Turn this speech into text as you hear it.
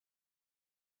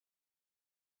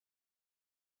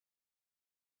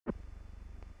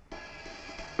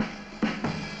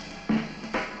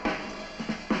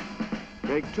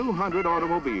Take 200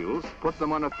 automobiles, put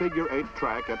them on a figure-8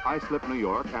 track at Islip, New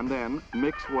York, and then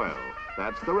mix well.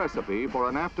 That's the recipe for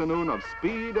an afternoon of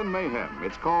speed and mayhem.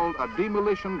 It's called a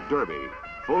Demolition Derby.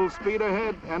 Full speed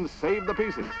ahead and save the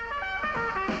pieces.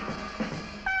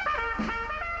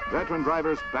 Veteran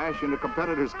drivers bash into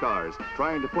competitors' cars,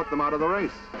 trying to put them out of the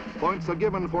race. Points are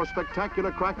given for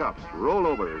spectacular crack-ups,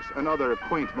 rollovers, and other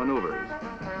quaint maneuvers.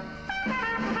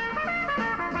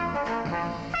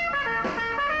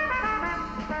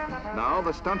 Now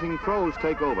the stunting pros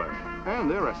take over,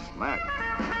 and they're a smack.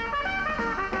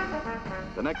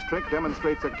 The next trick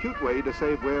demonstrates a cute way to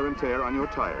save wear and tear on your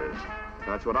tires.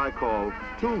 That's what I call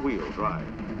two-wheel drive.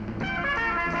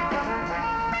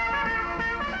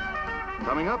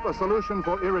 Coming up, a solution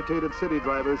for irritated city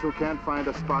drivers who can't find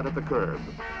a spot at the curb.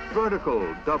 Vertical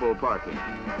double parking.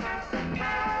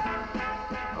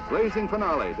 A blazing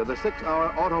finale to the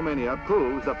 6-hour Automania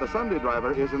proves that the Sunday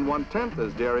driver isn't 1/10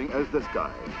 as daring as this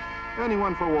guy.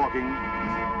 Anyone for walking?